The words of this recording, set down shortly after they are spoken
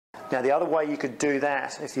Now the other way you could do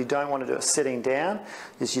that, if you don't want to do it sitting down,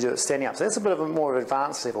 is you do it standing up. So that's a bit of a more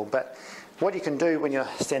advanced level, but what you can do when you're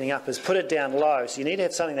standing up is put it down low. So you need to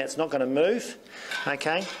have something that's not going to move,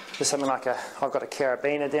 okay? There's something like I've got a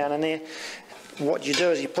carabiner down in there. What you do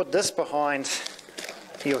is you put this behind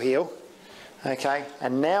your heel, okay?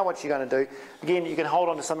 And now what you're going to do, again, you can hold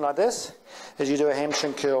on to something like this as you do a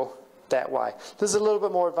hamstring curl that way. This is a little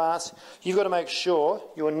bit more advanced. You've got to make sure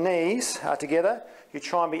your knees are together. You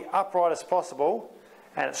try and be upright as possible,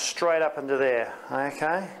 and it's straight up into there,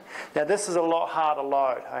 okay? Now this is a lot harder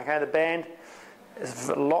load, okay? The band is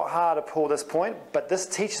a lot harder to pull this point, but this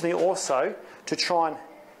teaches me also to try and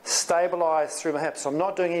stabilize through my hips. So I'm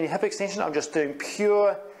not doing any hip extension, I'm just doing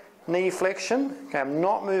pure knee flexion, okay? I'm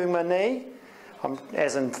not moving my knee,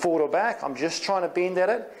 as in forward or back, I'm just trying to bend at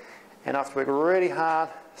it, and I have to work really hard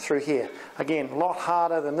through here. Again, a lot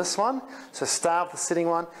harder than this one, so start with the sitting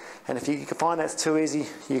one, and if you can find that's too easy,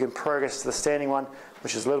 you can progress to the standing one,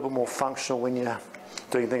 which is a little bit more functional when you're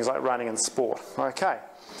doing things like running and sport. Okay,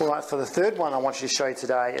 all right, for the third one I want you to show you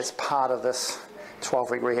today as part of this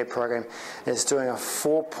 12-week rehab program is doing a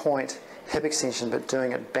 4-point hip extension, but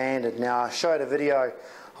doing it banded. Now I showed a video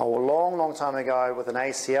a long time ago with an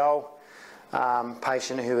ACL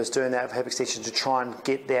patient who was doing that hip extension to try and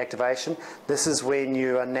get the activation. This is when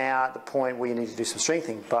you are now at the point where you need to do some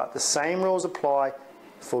strengthening, but the same rules apply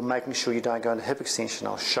for making sure you don't go into hip extension.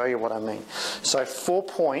 I'll show you what I mean. So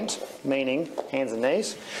 4-point, meaning hands and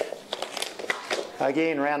knees,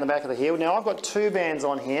 again around the back of the heel. Now I've got 2 bands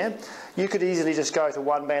on here. You could easily just go to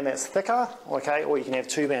 1 band that's thicker, okay, or you can have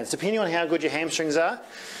 2 bands depending on how good your hamstrings are.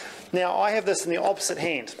 Now I have this in the opposite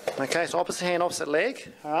hand, okay, so opposite hand, opposite leg,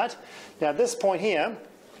 alright. Now at this point here,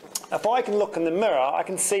 if I can look in the mirror, I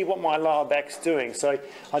can see what my lower back's doing, so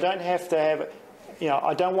I don't have to have it, you know,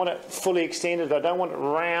 I don't want it fully extended, I don't want it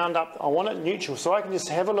round up, I want it neutral, so I can just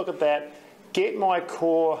have a look at that, get my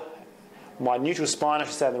core, my neutral spine, I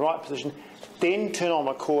should say, in the right position, then turn on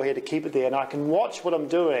my core here to keep it there, and I can watch what I'm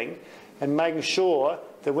doing and making sure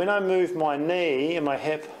that when I move my knee and my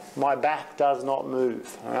hip, my back does not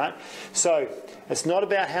move, all right? So it's not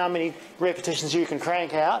about how many repetitions you can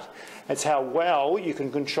crank out, it's how well you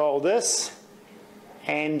can control this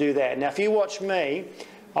and do that. Now if you watch me,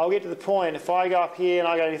 I'll get to the point, if I go up here and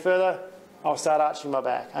I go any further, I'll start arching my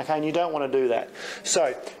back, okay? And you don't want to do that.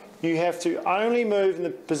 So you have to only move in the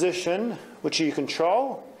position which you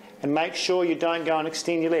control and make sure you don't go and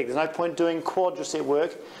extend your leg. There's no point doing quadricep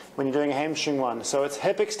work when you're doing a hamstring one. So it's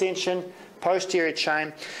hip extension, posterior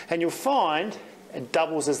chain, and you'll find it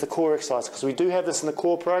doubles as the core exercise, because we do have this in the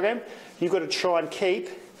core program. You've got to try and keep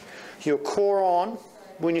your core on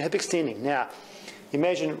when you're hip extending. Now,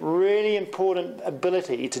 imagine really important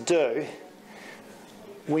ability to do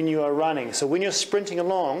when you are running. So when you're sprinting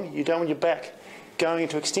along, you don't want your back going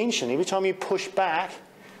into extension. Every time you push back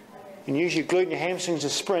and use your glute and your hamstrings to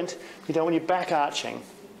sprint, you don't want your back arching.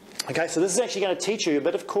 Okay, so this is actually going to teach you a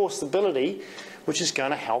bit of core stability, which is going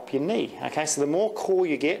to help your knee. Okay, so the more core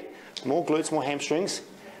you get, more glutes, more hamstrings,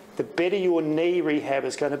 the better your knee rehab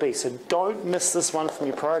is going to be. So don't miss this one from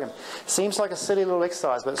your program. Seems like a silly little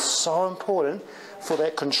exercise, but it's so important for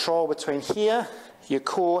that control between here, your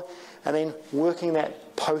core, and then working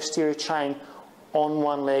that posterior chain on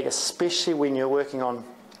one leg, especially when you're working on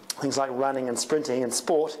things like running and sprinting and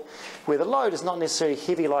sport, where the load is not necessarily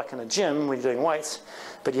heavy like in a gym when you're doing weights,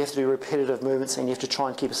 but you have to do repetitive movements and you have to try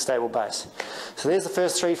and keep a stable base. So there's the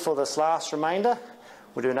first 3 for this last remainder.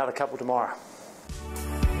 We'll do another couple tomorrow.